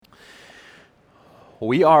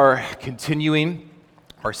We are continuing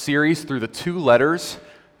our series through the two letters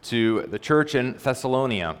to the church in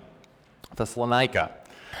Thessalonica,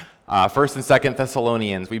 1st and 2nd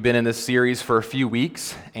Thessalonians. We've been in this series for a few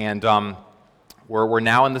weeks, and we're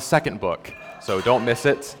now in the second book, so don't miss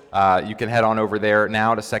it. You can head on over there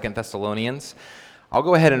now to 2nd Thessalonians. I'll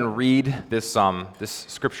go ahead and read this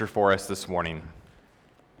scripture for us this morning.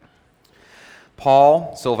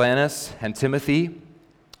 Paul, Silvanus, and Timothy,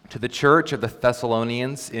 to the church of the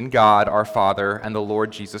Thessalonians in God our Father and the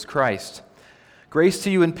Lord Jesus Christ. Grace to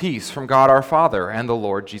you and peace from God our Father and the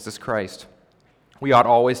Lord Jesus Christ. We ought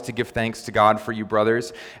always to give thanks to God for you,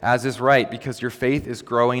 brothers, as is right, because your faith is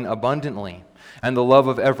growing abundantly, and the love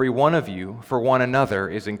of every one of you for one another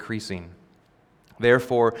is increasing.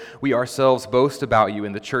 Therefore, we ourselves boast about you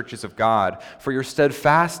in the churches of God for your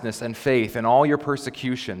steadfastness and faith in all your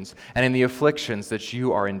persecutions and in the afflictions that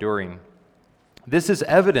you are enduring. This is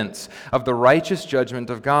evidence of the righteous judgment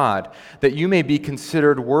of God, that you may be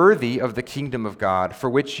considered worthy of the kingdom of God, for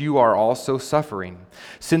which you are also suffering,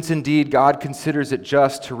 since indeed God considers it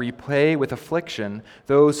just to repay with affliction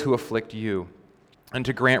those who afflict you, and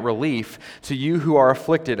to grant relief to you who are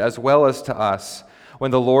afflicted as well as to us, when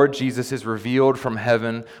the Lord Jesus is revealed from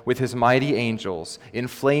heaven with his mighty angels, in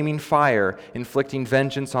flaming fire, inflicting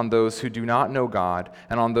vengeance on those who do not know God,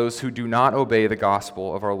 and on those who do not obey the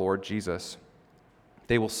gospel of our Lord Jesus.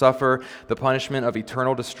 They will suffer the punishment of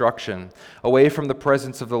eternal destruction, away from the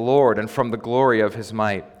presence of the Lord and from the glory of his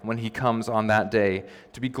might, when he comes on that day,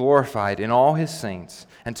 to be glorified in all his saints,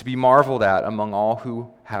 and to be marveled at among all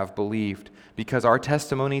who have believed, because our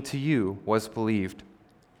testimony to you was believed.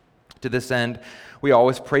 To this end, we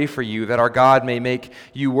always pray for you, that our God may make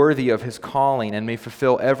you worthy of his calling, and may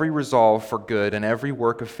fulfill every resolve for good and every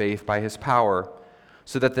work of faith by his power,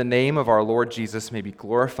 so that the name of our Lord Jesus may be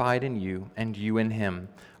glorified in you and you in him,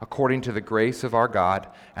 according to the grace of our God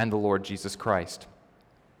and the Lord Jesus Christ.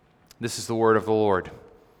 This is the word of the Lord.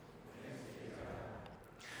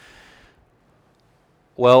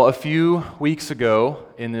 Well, a few weeks ago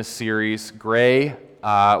in this series, Gray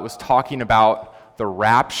was talking about the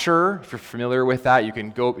rapture. If you're familiar with that, you can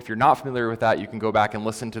go. If you're not familiar with that, you can go back and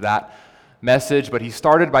listen to that message, but he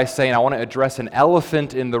started by saying, I want to address an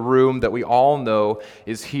elephant in the room that we all know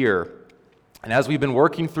is here. And as we've been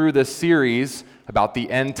working through this series about the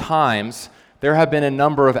end times, there have been a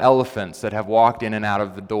number of elephants that have walked in and out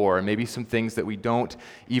of the door, and maybe some things that we don't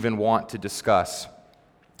even want to discuss.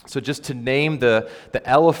 So just to name the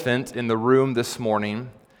elephant in the room this morning,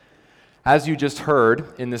 as you just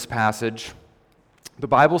heard in this passage, the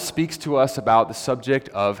Bible speaks to us about the subject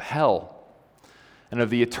of hell and of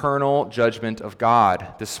the eternal judgment of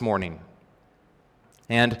God this morning.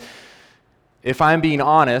 And if I'm being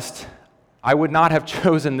honest, I would not have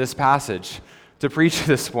chosen this passage to preach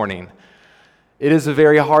this morning. It is a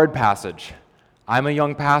very hard passage. I'm a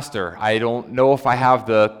young pastor. I don't know if I have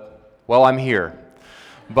I'm here.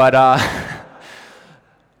 But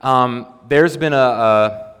there's been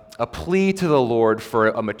a plea to the Lord for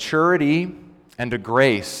a maturity and a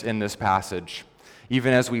grace in this passage,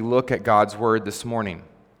 even as we look at God's word this morning.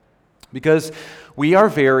 Because we are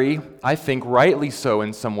very, I think rightly so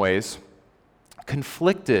in some ways,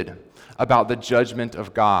 conflicted about the judgment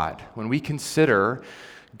of God. When we consider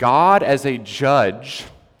God as a judge,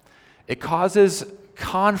 it causes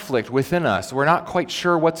conflict within us. We're not quite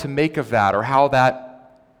sure what to make of that or how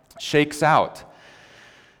that shakes out.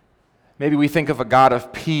 Maybe we think of a God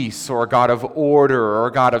of peace or a God of order or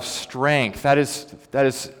a God of strength. That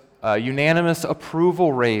is unanimous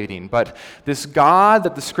approval rating, but this God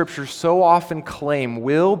that the Scriptures so often claim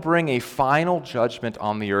will bring a final judgment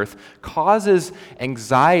on the earth causes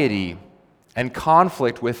anxiety and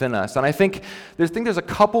conflict within us. And I think there's a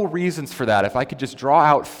couple reasons for that. If I could just draw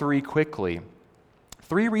out three quickly.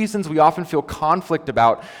 Three reasons we often feel conflict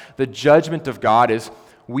about the judgment of God is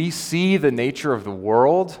we see the nature of the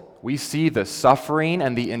world, we see the suffering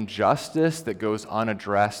and the injustice that goes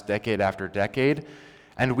unaddressed decade after decade,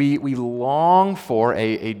 and we long for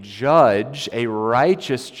a judge, a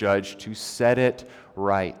righteous judge, to set it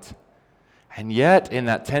right. And yet, in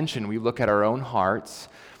that tension, we look at our own hearts,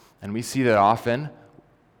 and we see that often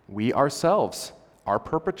we ourselves are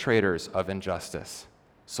perpetrators of injustice.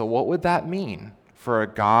 So what would that mean for a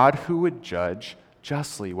God who would judge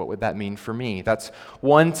justly? What would that mean for me? That's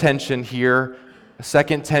one tension here. A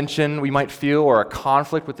second tension we might feel, or a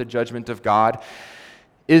conflict with the judgment of God,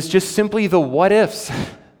 is just simply the what ifs.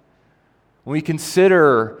 When we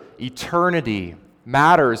consider eternity,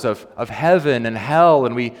 matters of heaven and hell,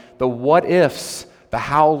 and the what ifs, the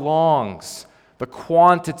how longs, the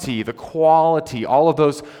quantity, the quality, all of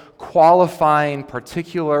those qualifying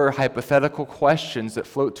particular hypothetical questions that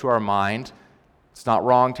float to our mind. It's not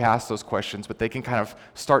wrong to ask those questions, but they can kind of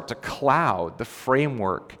start to cloud the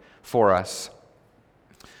framework for us.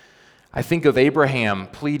 I think of Abraham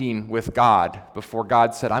pleading with God before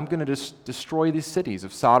God said, I'm going to destroy these cities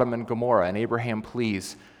of Sodom and Gomorrah. And Abraham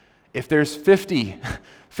pleads, if there's 50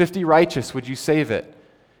 righteous, would you save it?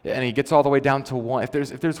 And he gets all the way down to one. If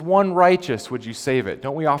there's one righteous, would you save it?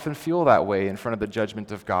 Don't we often feel that way in front of the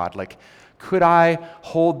judgment of God? Like, could I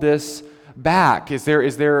hold this back? Is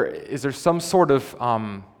there some sort of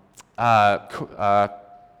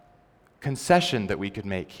concession that we could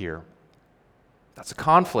make here? That's a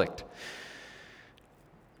conflict.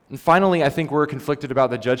 And finally, I think we're conflicted about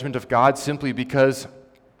the judgment of God simply because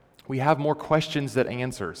we have more questions than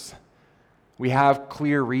answers. We have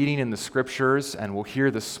clear reading in the Scriptures, and we'll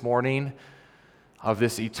hear this morning of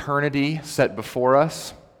this eternity set before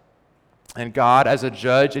us, and God as a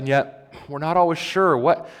judge, and yet we're not always sure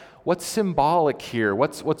what's symbolic here,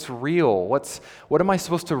 what's real, what am I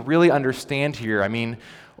supposed to really understand here? I mean,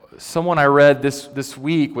 someone I read this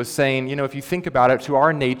week was saying, if you think about it, to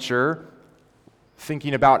our nature,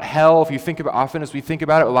 thinking about hell, if you think about, often as we think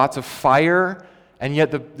about it, lots of fire, and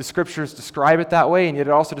yet the Scriptures describe it that way, and yet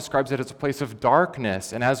it also describes it as a place of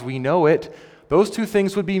darkness. And as we know it, those two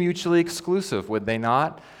things would be mutually exclusive, would they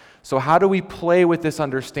not? So how do we play with this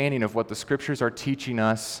understanding of what the Scriptures are teaching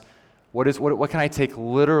us? What can I take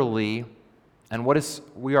literally? And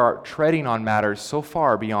we are treading on matters so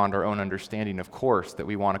far beyond our own understanding, of course, that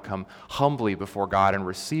we want to come humbly before God and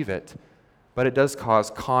receive it. But it does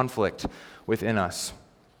cause conflict within us.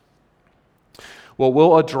 Well,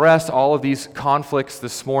 we'll address all of these conflicts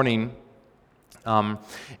this morning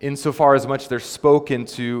insofar as much they're spoken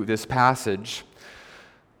to this passage.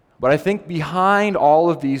 But I think behind all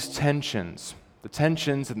of these tensions, the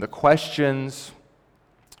tensions and the questions,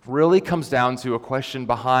 really comes down to a question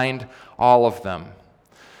behind all of them.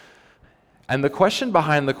 And the question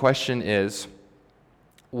behind the question is,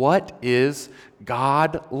 what is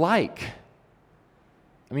God like?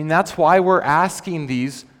 I mean, that's why we're asking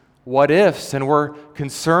these what ifs, and we're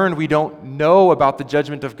concerned we don't know about the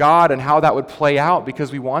judgment of God and how that would play out,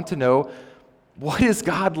 because we want to know, what is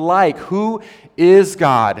God like? Who is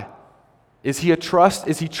God? Is he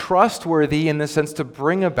trustworthy in the sense to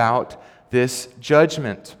bring about this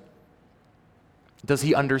judgment? Does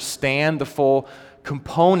he understand the full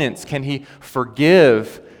components? Can he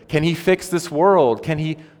forgive? Can he fix this world? Can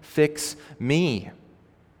he fix me?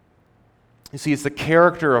 You see, it's the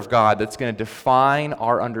character of God that's going to define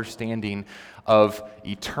our understanding of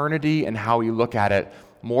eternity and how we look at it,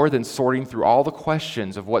 more than sorting through all the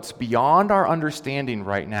questions of what's beyond our understanding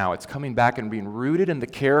right now. It's coming back and being rooted in the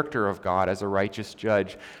character of God as a righteous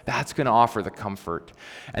judge. That's going to offer the comfort.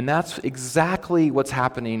 And that's exactly what's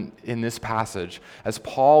happening in this passage. As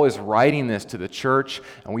Paul is writing this to the church,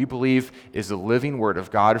 and we believe is the living word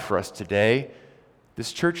of God for us today,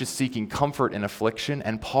 this church is seeking comfort in affliction,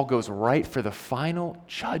 and Paul goes right for the final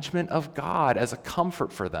judgment of God as a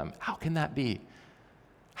comfort for them. How can that be?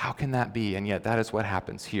 How can that be? And yet that is what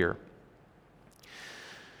happens here.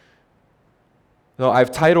 So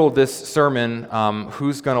I've titled this sermon,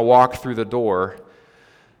 Who's Gonna Walk Through the Door?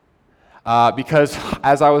 Because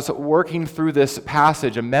as I was working through this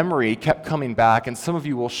passage, a memory kept coming back, and some of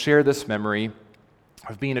you will share this memory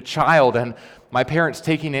of being a child and my parents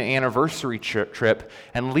taking an anniversary trip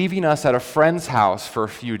and leaving us at a friend's house for a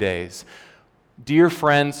few days. Dear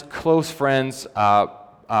friends, close friends,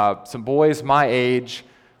 some boys my age.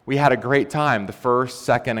 We had a great time the first,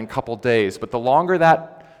 second, and couple days. But the longer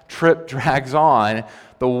that trip drags on,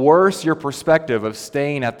 the worse your perspective of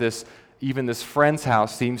staying at this friend's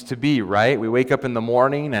house seems to be, right? We wake up in the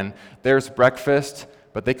morning and there's breakfast,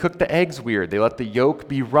 but they cook the eggs weird. They let the yolk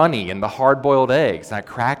be runny in the hard-boiled eggs. And I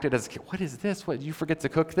cracked it as a kid. What is this? What, did you forget to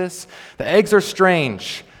cook this? The eggs are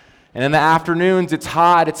strange. And in the afternoons, it's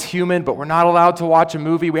hot, it's humid, but we're not allowed to watch a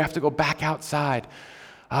movie. We have to go back outside.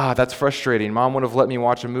 That's frustrating. Mom would have let me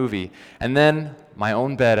watch a movie. And then my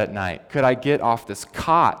own bed at night. Could I get off this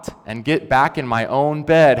cot and get back in my own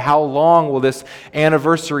bed? How long will this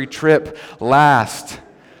anniversary trip last?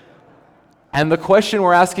 And the question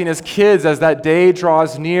we're asking as kids as that day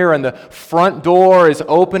draws near and the front door is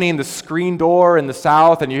opening, the screen door in the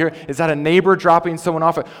south, and you hear, is that a neighbor dropping someone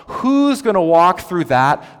off? Who's going to walk through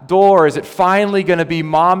that door? Is it finally going to be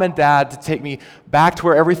mom and dad to take me back to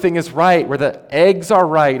where everything is right, where the eggs are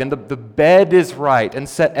right and the bed is right, and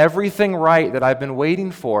set everything right that I've been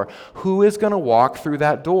waiting for? Who is going to walk through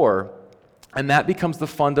that door? And that becomes the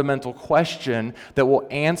fundamental question that will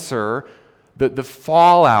answer the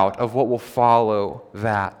fallout of what will follow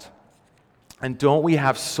that. And don't we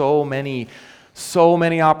have so many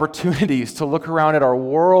opportunities to look around at our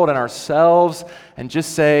world and ourselves and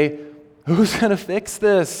just say, who's going to fix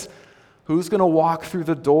this? Who's going to walk through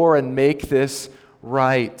the door and make this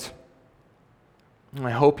right? And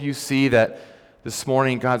I hope you see that this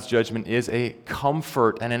morning God's judgment is a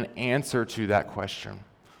comfort and an answer to that question.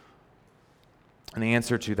 An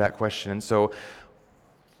answer to that question. And so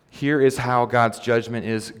here is how God's judgment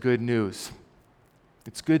is good news.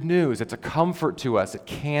 It's good news. It's a comfort to us. It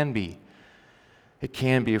can be. It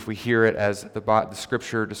can be if we hear it as the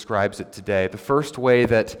Scripture describes it today. The first way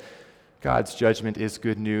that God's judgment is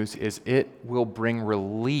good news is it will bring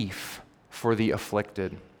relief for the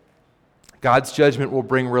afflicted. God's judgment will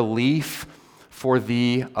bring relief for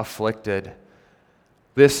the afflicted.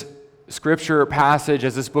 This Scripture passage,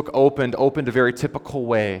 as this book opened a very typical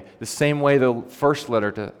way, the same way the first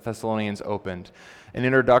letter to Thessalonians opened. An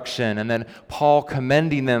introduction, and then Paul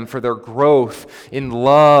commending them for their growth in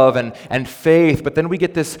love and faith. But then we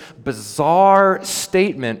get this bizarre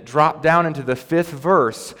statement dropped down into the 5th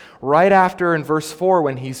verse, right after in verse 4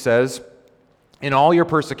 when he says, in all your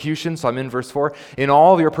persecutions, so I'm in verse 4, in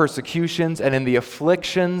all of your persecutions and in the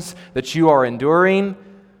afflictions that you are enduring,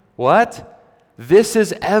 what? This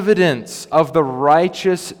is evidence of the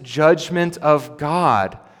righteous judgment of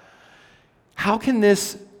God. How can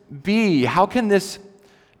this be? How can this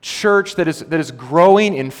church that is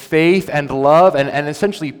growing in faith and love and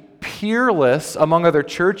essentially peerless among other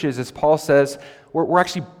churches, as Paul says, we're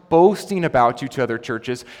actually boasting about you to other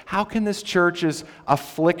churches, how can this church's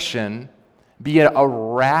affliction be a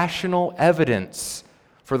rational evidence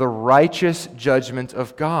for the righteous judgment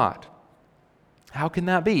of God? How can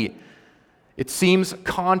that be? It seems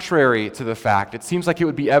contrary to the fact. It seems like it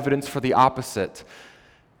would be evidence for the opposite.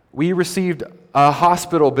 We received a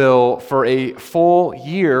hospital bill for a full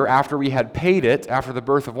year after we had paid it, after the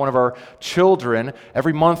birth of one of our children.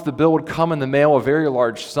 Every month the bill would come in the mail, a very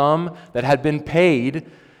large sum that had been paid,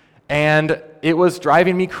 and it was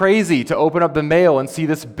driving me crazy to open up the mail and see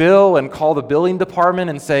this bill and call the billing department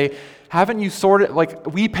and say, haven't you sorted, like,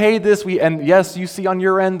 we paid this, and yes, you see on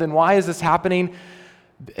your end, then why is this happening?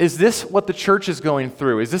 Is this what the church is going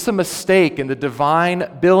through? Is this a mistake in the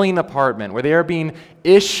divine billing department where they are being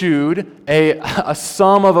issued a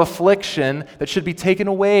sum of affliction that should be taken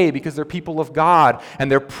away because they're people of God,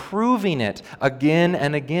 and they're proving it again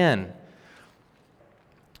and again?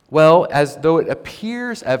 Well, as though it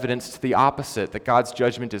appears evidence to the opposite, that God's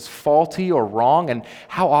judgment is faulty or wrong. And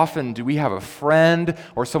how often do we have a friend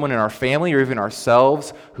or someone in our family or even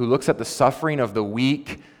ourselves who looks at the suffering of the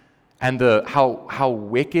weak and how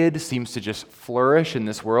wicked seems to just flourish in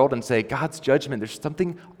this world and say, God's judgment, there's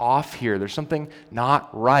something off here. There's something not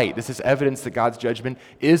right. This is evidence that God's judgment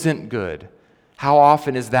isn't good. How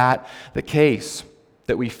often is that the case,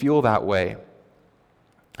 that we feel that way?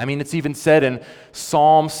 I mean, it's even said in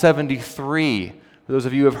Psalm 73. For those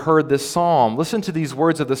of you who have heard this psalm, listen to these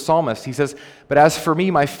words of the psalmist. He says, "But as for me,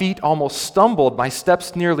 my feet almost stumbled, my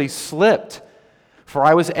steps nearly slipped. For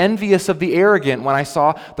I was envious of the arrogant when I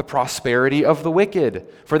saw the prosperity of the wicked.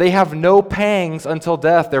 For they have no pangs until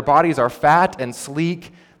death. Their bodies are fat and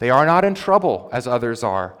sleek. They are not in trouble as others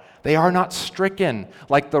are. They are not stricken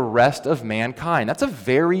like the rest of mankind." That's a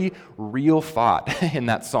very real thought in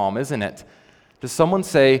that psalm, isn't it? Does someone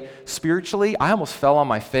say, spiritually, I almost fell on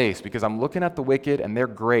my face because I'm looking at the wicked and they're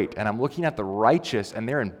great, and I'm looking at the righteous and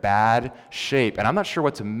they're in bad shape, and I'm not sure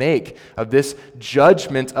what to make of this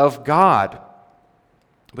judgment of God?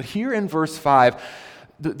 But here in verse 5,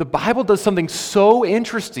 the Bible does something so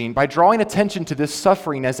interesting by drawing attention to this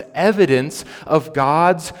suffering as evidence of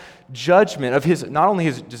God's judgment, of his, not only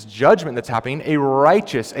his just judgment that's happening, a right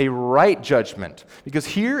judgment. Because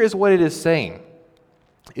here is what it is saying.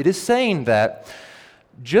 It is saying that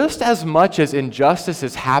just as much as injustice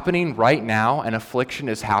is happening right now and affliction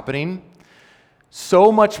is happening,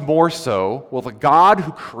 so much more so will the God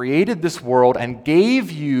who created this world and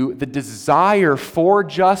gave you the desire for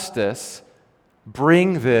justice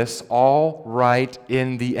bring this all right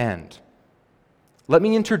in the end. Let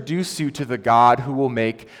me introduce you to the God who will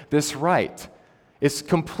make this right. It's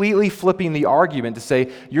completely flipping the argument to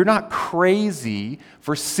say, you're not crazy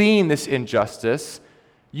for seeing this injustice.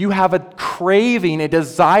 You have a craving, a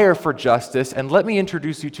desire for justice, and let me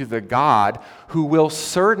introduce you to the God who will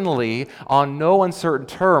certainly, on no uncertain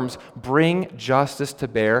terms, bring justice to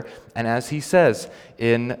bear, and as he says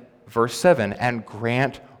in verse 7, and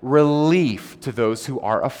grant relief to those who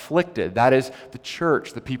are afflicted. That is the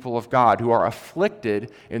church, the people of God, who are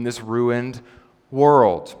afflicted in this ruined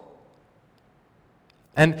world.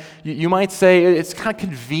 And you might say it's kind of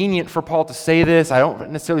convenient for Paul to say this. I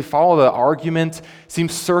don't necessarily follow the argument. It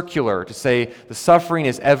seems circular to say the suffering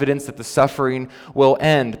is evidence that the suffering will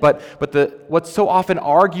end. But what's so often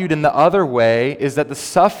argued in the other way is that the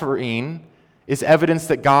suffering is evidence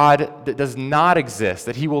that God does not exist,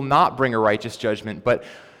 that he will not bring a righteous judgment. But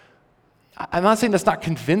I'm not saying that's not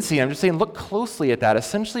convincing. I'm just saying look closely at that.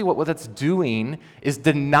 Essentially what that's doing is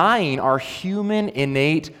denying our human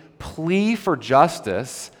innate plea for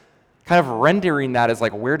justice, kind of rendering that as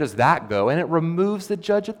like, where does that go? And it removes the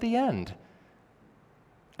judge at the end.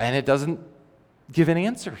 And it doesn't give an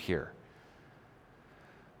answer here.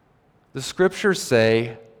 The scriptures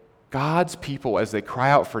say God's people, as they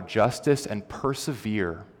cry out for justice and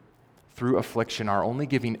persevere through affliction, are only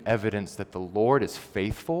giving evidence that the Lord is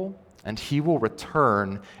faithful and he will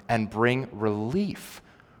return and bring relief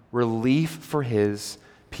for his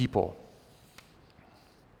people.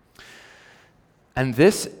 And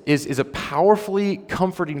this is a powerfully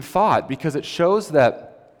comforting thought because it shows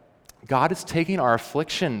that God is taking our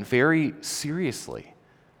affliction very seriously.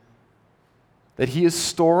 That he is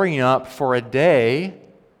storing up for a day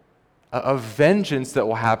of vengeance that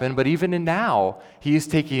will happen, but even in now, he is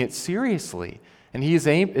taking it seriously. And he is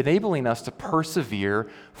enabling us to persevere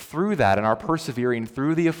through that. And our persevering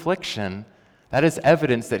through the affliction, that is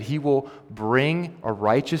evidence that he will bring a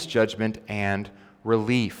righteous judgment and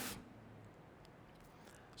relief.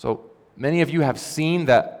 So many of you have seen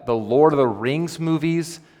that the Lord of the Rings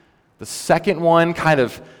movies, the second one kind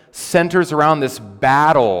of centers around this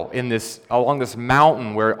battle along this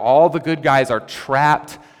mountain where all the good guys are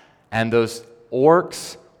trapped, and those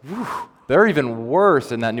orcs, they're even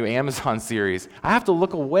worse in that new Amazon series. I have to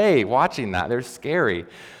look away watching that. They're scary.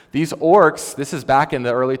 These orcs, this is back in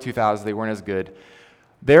the early 2000s, they weren't as good.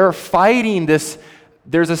 They're fighting this.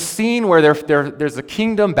 There's a scene where there's a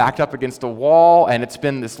kingdom backed up against a wall, and it's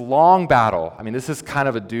been this long battle. I mean, this is kind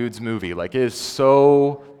of a dude's movie. Like, it is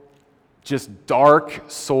so just dark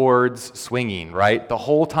swords swinging, right, the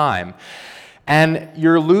whole time. And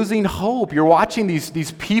you're losing hope. You're watching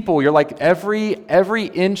these people. You're like, every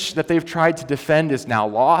inch that they've tried to defend is now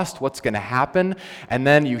lost. What's going to happen? And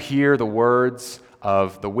then you hear the words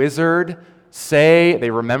of the wizard they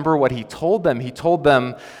remember what he told them. He told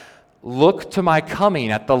them, look to my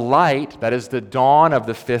coming at the light, that is the dawn of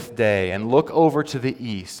the fifth day, and look over to the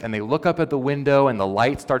east. And they look up at the window, and the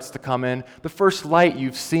light starts to come in. The first light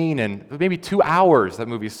you've seen in maybe 2 hours. That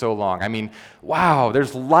movie's so long. I mean, wow,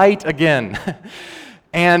 there's light again.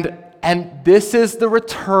 and this is the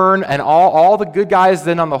return, and all the good guys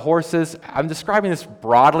then on the horses. I'm describing this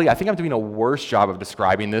broadly. I think I'm doing a worse job of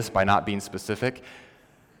describing this by not being specific.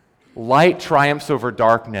 Light triumphs over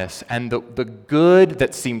darkness, and the good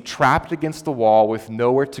that seemed trapped against the wall with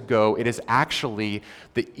nowhere to go, it is actually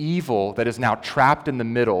the evil that is now trapped in the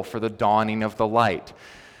middle for the dawning of the light.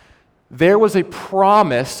 There was a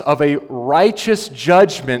promise of a righteous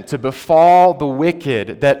judgment to befall the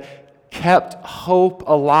wicked that kept hope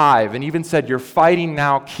alive, and even said, you're fighting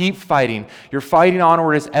now, keep fighting. You're fighting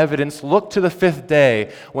onward as evidence. Look to the fifth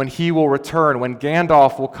day when he will return, when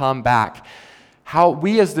Gandalf will come back. How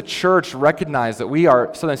we as the church recognize that we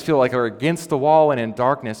sometimes feel like we're against the wall and in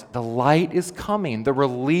darkness. The light is coming. The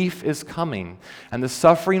relief is coming. And the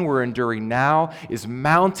suffering we're enduring now is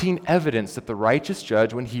mounting evidence that the righteous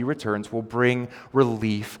judge, when he returns, will bring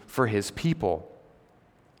relief for his people.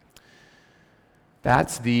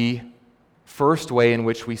 That's the first way in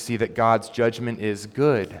which we see that God's judgment is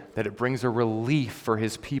good, that it brings a relief for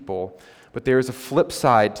his people. But there is a flip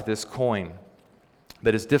side to this coin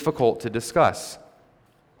that is difficult to discuss.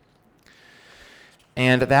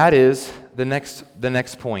 And that is the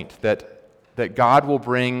next point, that God will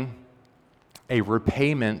bring a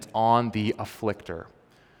repayment on the afflictor.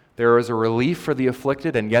 There is a relief for the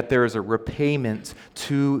afflicted, and yet there is a repayment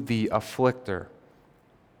to the afflictor.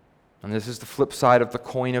 And this is the flip side of the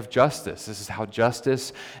coin of justice. This is how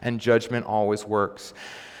justice and judgment always works.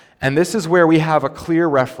 And this is where we have a clear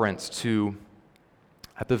reference to,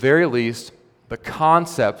 at the very least, the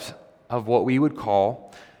concept of what we would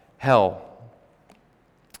call hell.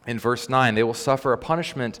 In verse 9, they will suffer a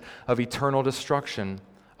punishment of eternal destruction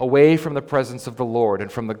away from the presence of the Lord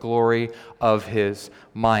and from the glory of his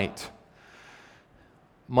might.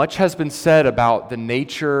 Much has been said about the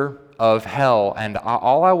nature of hell, and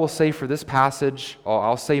all I will say for this passage,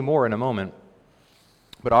 I'll say more in a moment,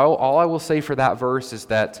 but all I will say for that verse is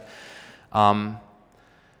that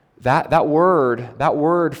that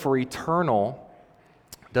word for eternal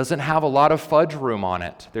doesn't have a lot of fudge room on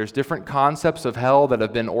it. There's different concepts of hell that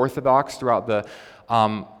have been orthodox throughout the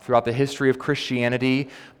throughout the history of Christianity,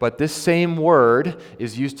 but this same word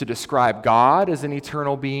is used to describe God as an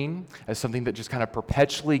eternal being, as something that just kind of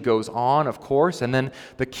perpetually goes on, of course. And then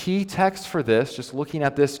the key text for this, just looking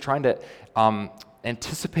at this, trying to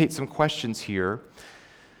anticipate some questions here.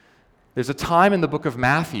 There's a time in the book of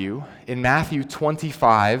Matthew, in Matthew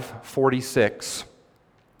 25:46,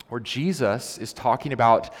 where Jesus is talking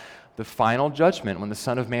about the final judgment when the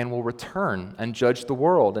Son of Man will return and judge the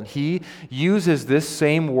world. And he uses this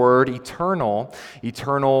same word, eternal,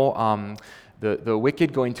 the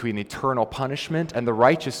wicked going to an eternal punishment and the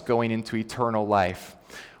righteous going into eternal life.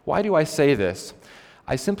 Why do I say this?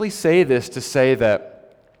 I simply say this to say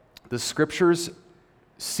that the Scriptures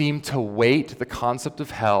seem to weight the concept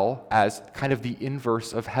of hell as kind of the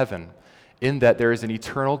inverse of heaven, in that there is an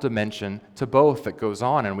eternal dimension to both that goes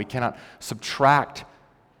on, and we cannot subtract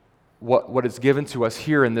what is given to us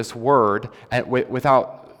here in this word and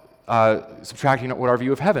without subtracting what our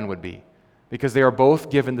view of heaven would be, because they are both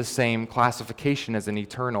given the same classification as an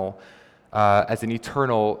eternal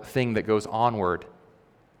thing that goes onward.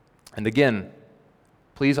 And again,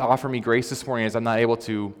 please offer me grace this morning as I'm not able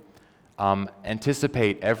to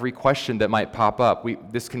anticipate every question that might pop up.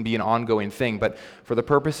 This can be an ongoing thing, but for the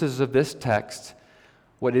purposes of this text,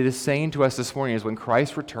 what it is saying to us this morning is when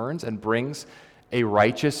Christ returns and brings a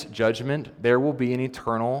righteous judgment, there will be an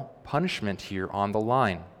eternal punishment here on the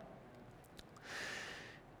line.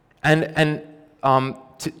 And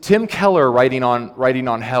Tim Keller, writing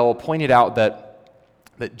on hell, pointed out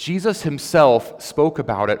that Jesus himself spoke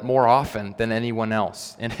about it more often than anyone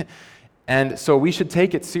else. And so we should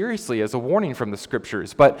take it seriously as a warning from the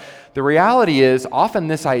Scriptures. But the reality is, often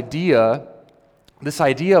this idea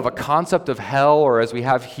of a concept of hell, or as we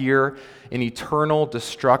have here, an eternal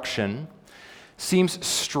destruction, seems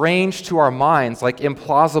strange to our minds, like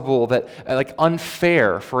implausible, like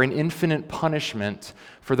unfair for an infinite punishment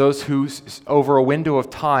for those who, over a window of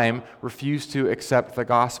time, refuse to accept the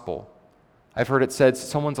gospel. I've heard it said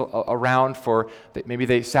someone's around maybe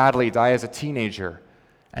they sadly die as a teenager,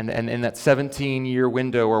 and in that 17-year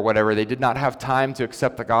window or whatever, they did not have time to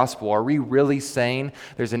accept the gospel. Are we really saying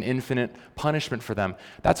there's an infinite punishment for them?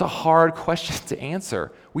 That's a hard question to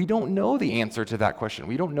answer. We don't know the answer to that question.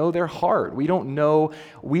 We don't know their heart. We don't know.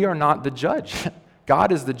 We are not the judge.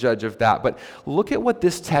 God is the judge of that. But look at what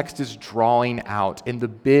this text is drawing out in the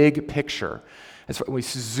big picture. When we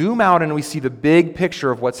zoom out and we see the big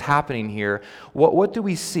picture of what's happening here, what do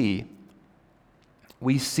we see?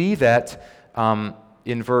 We see that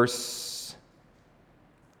in verse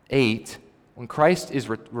 8, when Christ is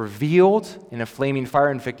revealed in a flaming fire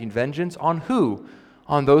inflicting vengeance, on who?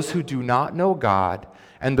 On those who do not know God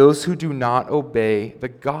and those who do not obey the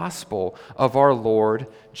gospel of our Lord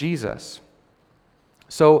Jesus.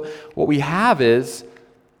 So what we have is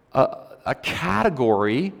a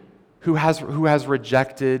category who has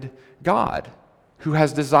rejected God, who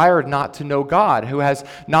has desired not to know God, who has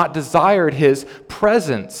not desired His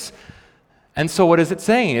presence. And so what is it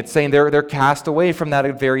saying? It's saying they're cast away from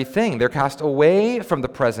that very thing. They're cast away from the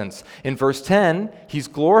presence. In verse 10, He's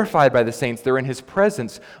glorified by the saints. They're in His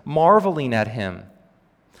presence, marveling at Him.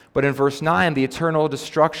 But in verse 9, the eternal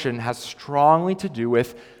destruction has strongly to do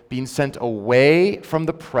with being sent away from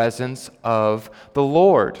the presence of the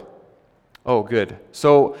Lord. Oh, good.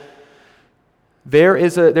 So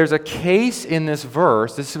there's a case in this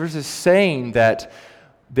verse. This verse is saying that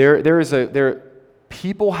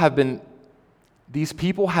these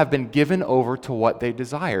people have been given over to what they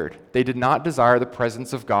desired. They did not desire the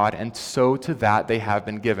presence of God, and so to that they have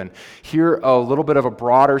been given. Here, a little bit of a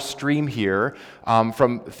broader stream here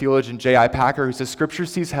from theologian J.I. Packer, who says, Scripture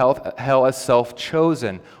sees hell as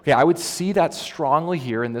self-chosen. Okay, I would see that strongly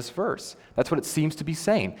here in this verse. That's what it seems to be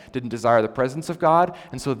saying. Didn't desire the presence of God,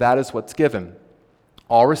 and so that is what's given.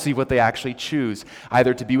 All receive what they actually choose,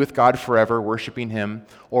 either to be with God forever, worshiping Him,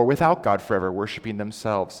 or without God forever, worshiping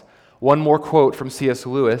themselves. One more quote from C.S.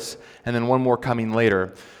 Lewis, and then one more coming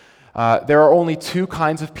later. There are only two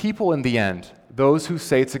kinds of people in the end: those who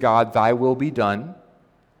say to God, Thy will be done,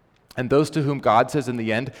 and those to whom God says in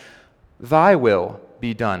the end, Thy will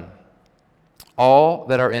be done. All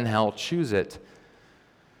that are in hell choose it.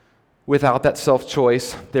 Without that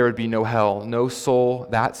self-choice, there would be no hell. No soul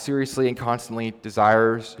that seriously and constantly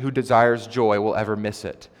desires joy will ever miss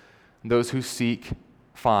it. Those who seek,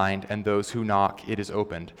 find, and those who knock, it is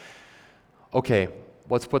opened. Okay,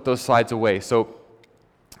 let's put those slides away. So,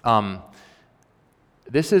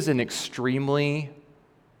 this is an extremely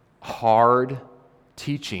hard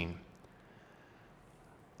teaching.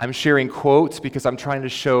 I'm sharing quotes because I'm trying to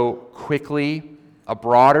show quickly a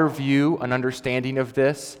broader view, an understanding of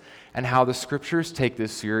this, and how the Scriptures take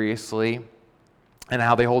this seriously. and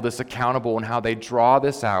how they hold us accountable and how they draw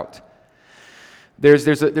this out. There's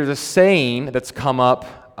a saying that's come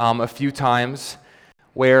up a few times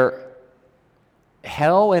where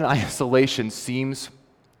hell in isolation seems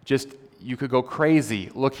just, you could go crazy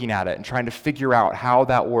looking at it and trying to figure out how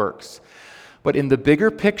that works. But in the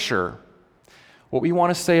bigger picture, what we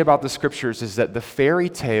want to say about the scriptures is that the fairy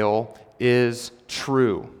tale is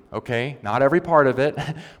true, okay? Not every part of it,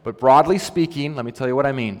 but broadly speaking, let me tell you what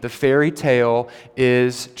I mean. The fairy tale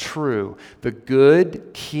is true. The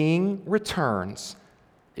good king returns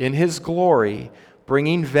in his glory,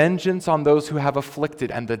 bringing vengeance on those who have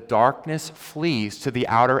afflicted, and the darkness flees to the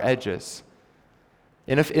outer edges.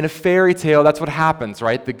 In a fairy tale, that's what happens,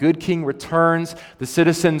 right? The good king returns, the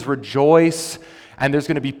citizens rejoice, and there's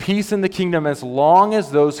going to be peace in the kingdom as long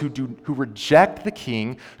as those who reject the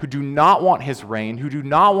king, who do not want his reign, who do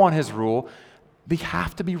not want his rule, they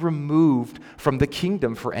have to be removed from the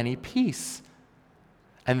kingdom for any peace.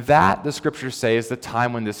 And that, the scriptures say, is the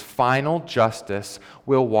time when this final justice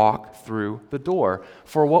will walk through the door.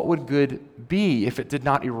 For what would good be if it did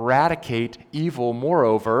not eradicate evil?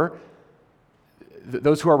 Moreover,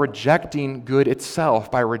 those who are rejecting good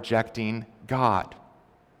itself by rejecting God.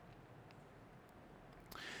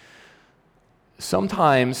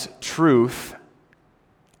 Sometimes truth,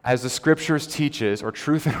 as the scriptures teaches, or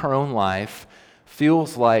truth in our own life,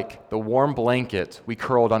 feels like the warm blanket we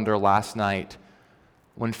curled under last night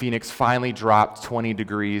when Phoenix finally dropped 20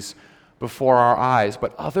 degrees before our eyes.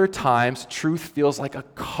 But other times, truth feels like a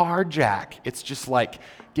car jack. It's just like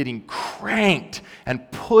getting cranked and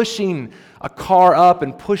pushing a car up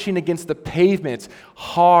and pushing against the pavement. It's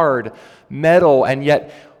hard, metal, and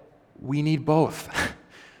yet we need both.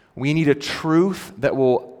 We need a truth that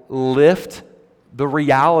will lift the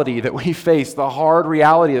reality that we face, the hard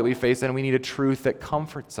reality that we face, and we need a truth that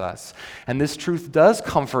comforts us. And this truth does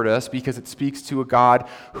comfort us because it speaks to a God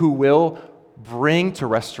who will bring to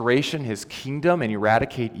restoration his kingdom and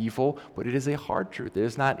eradicate evil, but it is a hard truth. It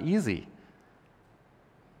is not easy.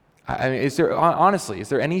 I mean, is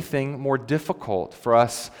there anything more difficult for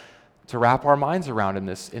us to wrap our minds around in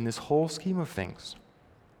this whole scheme of things?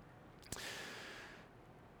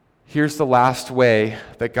 Here's the last way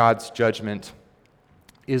that God's judgment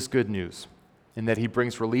is good news, in that he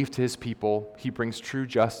brings relief to his people, he brings true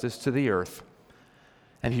justice to the earth,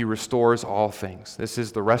 and he restores all things. This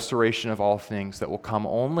is the restoration of all things that will come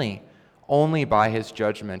only by his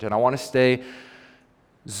judgment. And I want to stay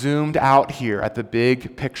zoomed out here at the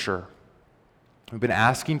big picture. We've been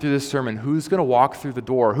asking through this sermon, who's going to walk through the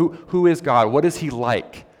door? Who is God? What is he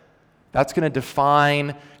like? That's going to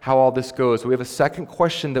define how all this goes. We have a second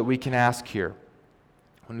question that we can ask here.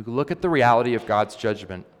 When we look at the reality of God's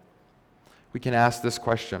judgment, we can ask this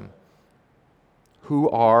question: who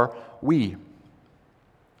are we?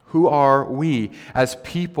 Who are we as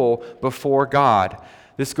people before God?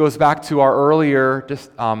 This goes back to our earlier,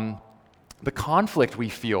 the conflict we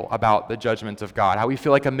feel about the judgment of God, how we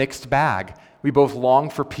feel like a mixed bag. We both long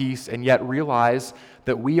for peace and yet realize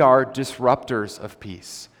that we are disruptors of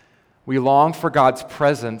peace. We long for God's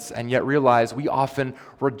presence and yet realize we often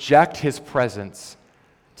reject his presence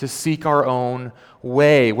to seek our own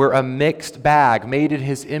way. We're a mixed bag, made in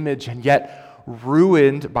his image and yet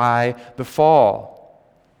ruined by the fall.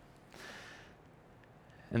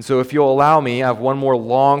 And so if you'll allow me, I have one more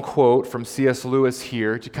long quote from C.S. Lewis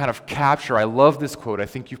here to kind of capture, I love this quote, I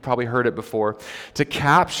think you've probably heard it before, to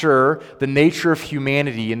capture the nature of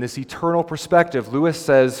humanity in this eternal perspective. Lewis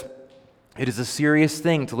says, "It is a serious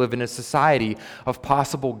thing to live in a society of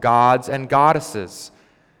possible gods and goddesses."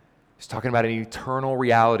 He's talking about an eternal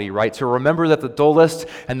reality, right? To remember that the dullest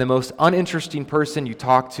and the most uninteresting person you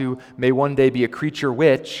talk to may one day be a creature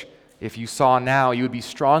which, if you saw now, you would be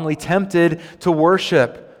strongly tempted to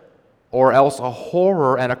worship, or else a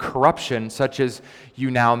horror and a corruption such as you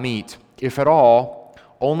now meet, if at all,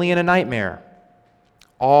 only in a nightmare.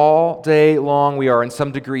 All day long we are in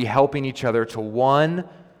some degree helping each other to one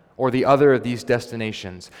or the other of these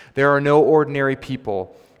destinations. There are no ordinary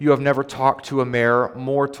people. You have never talked to a mere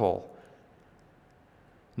mortal.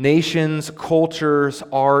 Nations, cultures,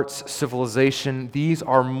 arts, civilization, these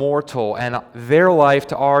are mortal, and their life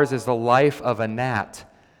to ours is the life of a gnat.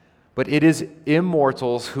 But it is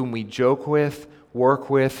immortals whom we joke with, work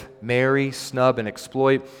with, marry, snub, and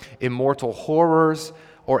exploit, immortal horrors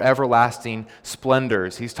or everlasting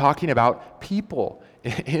splendors. He's talking about people,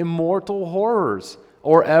 immortal horrors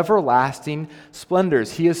or everlasting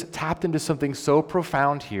splendors. He has tapped into something so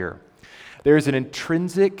profound here. There's an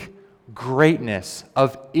intrinsic greatness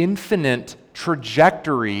of infinite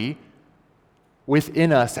trajectory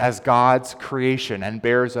within us as God's creation and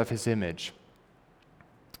bearers of his image.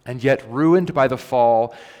 And yet, ruined by the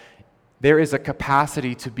fall, there is a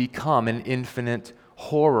capacity to become an infinite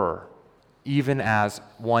horror, even as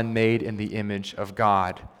one made in the image of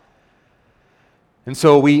God. And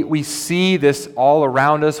so we see this all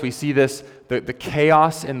around us. We see this, the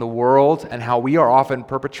chaos in the world and how we are often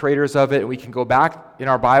perpetrators of it. And we can go back in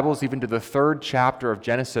our Bibles even to the 3rd chapter of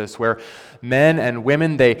Genesis, where men and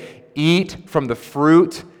women, they eat from the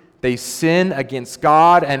fruit. They sin against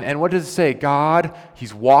God. And what does it say? God,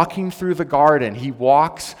 He's walking through the garden. He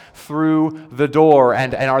walks through the door.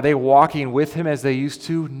 And are they walking with Him as they used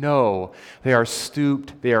to? No. They are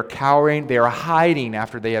stooped. They are cowering. They are hiding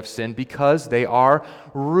after they have sinned because they are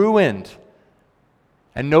ruined.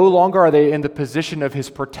 And no longer are they in the position of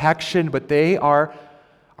His protection, but they are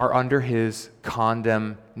under His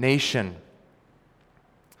condemnation.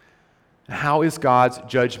 How is God's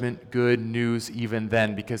judgment good news even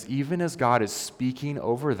then? Because even as God is speaking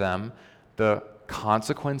over them, the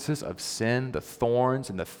consequences of sin, the thorns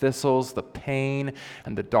and the thistles, the pain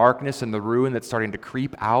and the darkness and the ruin that's starting to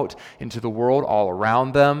creep out into the world all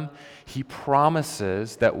around them, He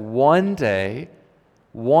promises that one day,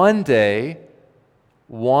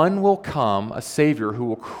 one will come, a Savior who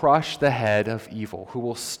will crush the head of evil, who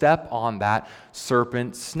will step on that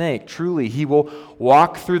serpent snake. Truly, He will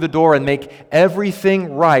walk through the door and make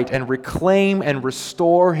everything right and reclaim and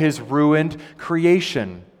restore His ruined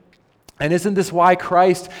creation. And isn't this why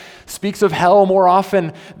Christ speaks of hell more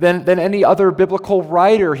often than any other biblical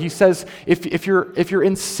writer? He says, if you're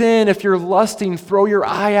in sin, if you're lusting, throw your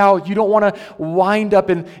eye out. You don't want to wind up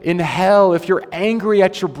in hell. If you're angry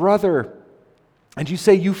at your brother, and you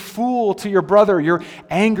say, you fool, to your brother, your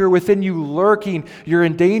anger within you lurking, you're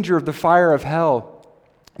in danger of the fire of hell.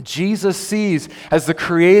 Jesus sees as the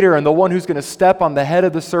Creator and the one who's going to step on the head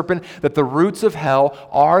of the serpent that the roots of hell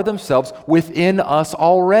are themselves within us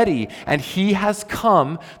already. And He has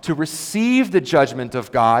come to receive the judgment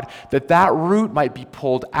of God, that root might be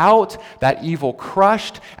pulled out, that evil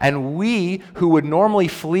crushed, and we who would normally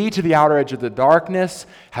flee to the outer edge of the darkness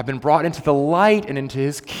have been brought into the light and into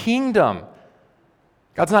His kingdom.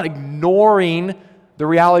 God's not ignoring the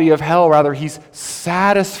reality of hell. Rather, He's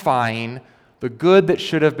satisfying the good that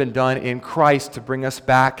should have been done in Christ to bring us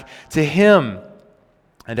back to Him.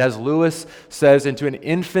 And as Lewis says, into an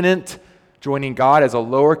infinite, joining God as a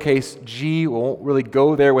lowercase g, we won't really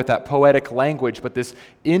go there with that poetic language, but this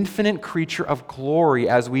infinite creature of glory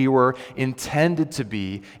as we were intended to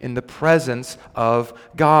be in the presence of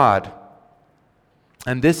God.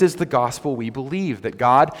 And this is the gospel we believe, that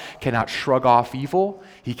God cannot shrug off evil.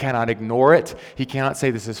 He cannot ignore it. He cannot say,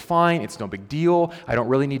 this is fine, it's no big deal. I don't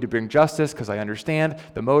really need to bring justice because I understand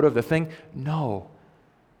the motive, the thing. No.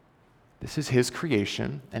 This is His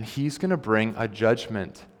creation, and He's going to bring a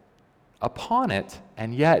judgment upon it,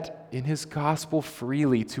 and yet in His gospel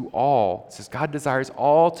freely to all. It says God desires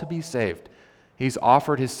all to be saved. He's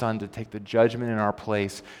offered His Son to take the judgment in our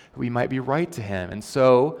place, that we might be right to Him. And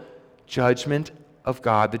so, the judgment of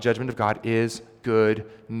God is good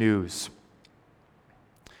news.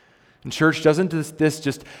 And church, doesn't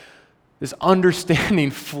this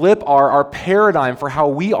understanding flip our paradigm for how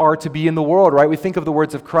we are to be in the world, right? We think of the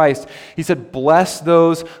words of Christ. He said, bless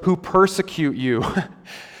those who persecute you.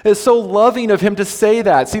 It's so loving of Him to say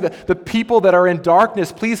that. See, the people that are in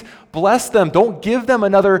darkness, please bless them. Don't give them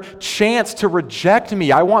another chance to reject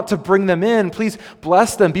me. I want to bring them in. Please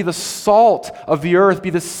bless them. Be the salt of the earth. Be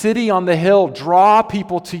the city on the hill. Draw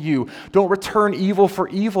people to you. Don't return evil for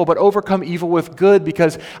evil, but overcome evil with good,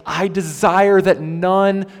 because I desire that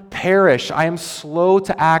none perish. I am slow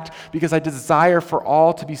to act because I desire for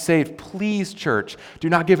all to be saved. Please, church, do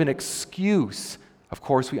not give an excuse. Of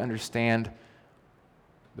course, we understand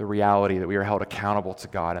the reality that we are held accountable to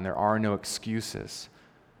God, and there are no excuses,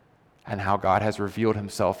 and how God has revealed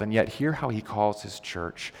Himself. And yet hear how He calls His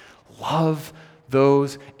church. Love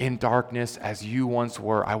those in darkness as you once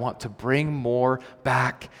were. I want to bring more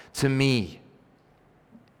back to me.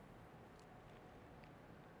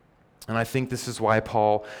 And I think this is why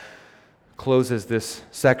Paul closes this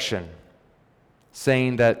section,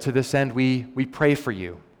 saying that to this end we pray for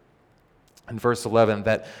you. In verse 11,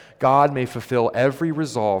 that God may fulfill every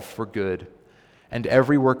resolve for good and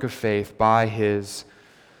every work of faith by His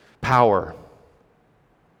power.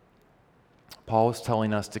 Paul is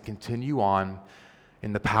telling us to continue on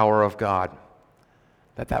in the power of God,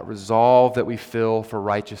 that resolve that we feel for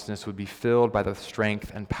righteousness would be filled by the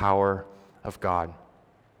strength and power of God.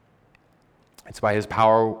 It's by His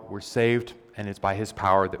power we're saved, and it's by His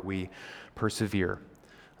power that we persevere.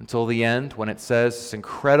 Until the end, when it says this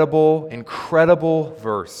incredible, incredible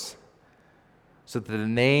verse, so that the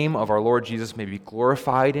name of our Lord Jesus may be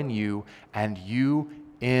glorified in you, and you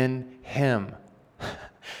in him.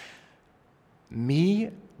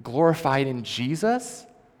 Me glorified in Jesus?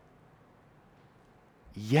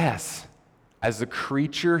 Yes. As the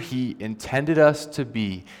creature he intended us to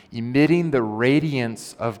be, emitting the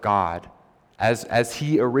radiance of God, as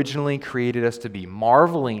he originally created us to be,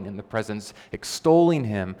 marveling in the presence, extolling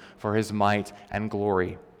him for his might and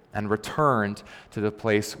glory, and returned to the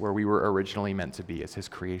place where we were originally meant to be as his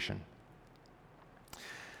creation.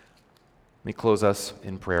 Let me close us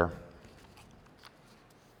in prayer.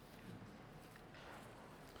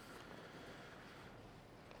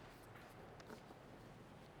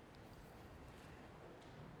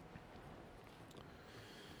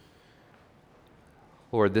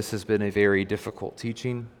 Lord, this has been a very difficult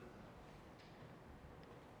teaching.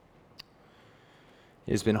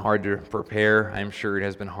 It has been hard to prepare. I'm sure it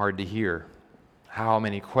has been hard to hear. How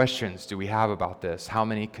many questions do we have about this? How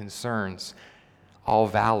many concerns? All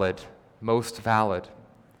valid, most valid.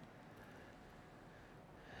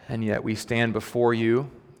 And yet we stand before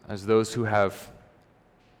you as those who have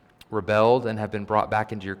rebelled and have been brought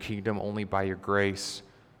back into your kingdom only by your grace.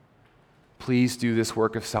 Please do this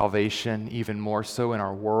work of salvation even more so in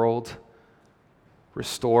our world.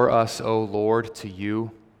 Restore us, O Lord, to you.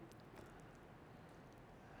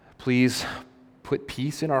 Please put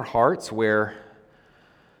peace in our hearts where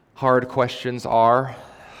hard questions are.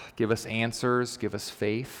 Give us answers, give us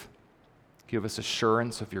faith, give us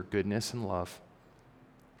assurance of your goodness and love.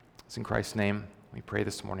 It's in Christ's name we pray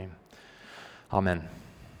this morning. Amen.